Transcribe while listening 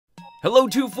Hello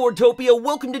 24topia,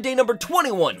 welcome to day number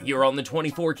 21 here on the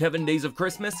 24Kevin Days of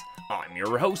Christmas. I'm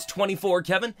your host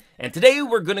 24Kevin, and today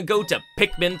we're gonna go to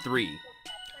Pikmin 3.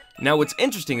 Now what's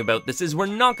interesting about this is we're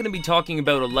not gonna be talking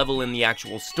about a level in the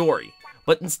actual story,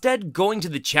 but instead going to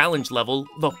the challenge level,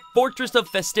 the Fortress of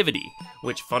Festivity,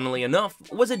 which funnily enough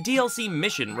was a DLC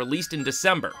mission released in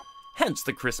December, hence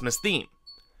the Christmas theme.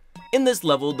 In this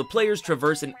level, the players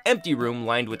traverse an empty room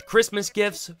lined with Christmas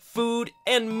gifts, food,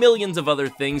 and millions of other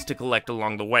things to collect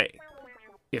along the way.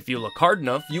 If you look hard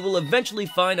enough, you will eventually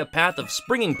find a path of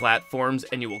springing platforms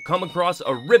and you will come across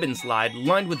a ribbon slide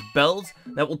lined with bells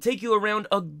that will take you around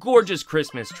a gorgeous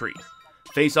Christmas tree.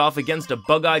 Face off against a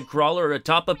bug-eyed crawler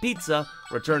atop a pizza,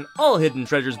 return all hidden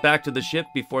treasures back to the ship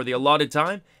before the allotted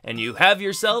time, and you have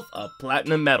yourself a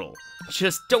platinum medal.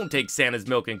 Just don't take Santa's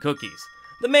milk and cookies.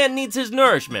 The man needs his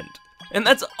nourishment. And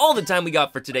that's all the time we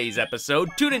got for today's episode.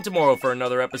 Tune in tomorrow for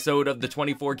another episode of the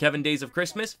 24Kevin Days of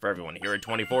Christmas. For everyone here at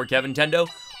 24Kevin Tendo,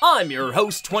 I'm your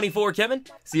host, 24Kevin.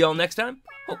 See y'all next time.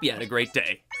 Hope you had a great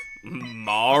day.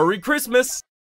 Merry Christmas!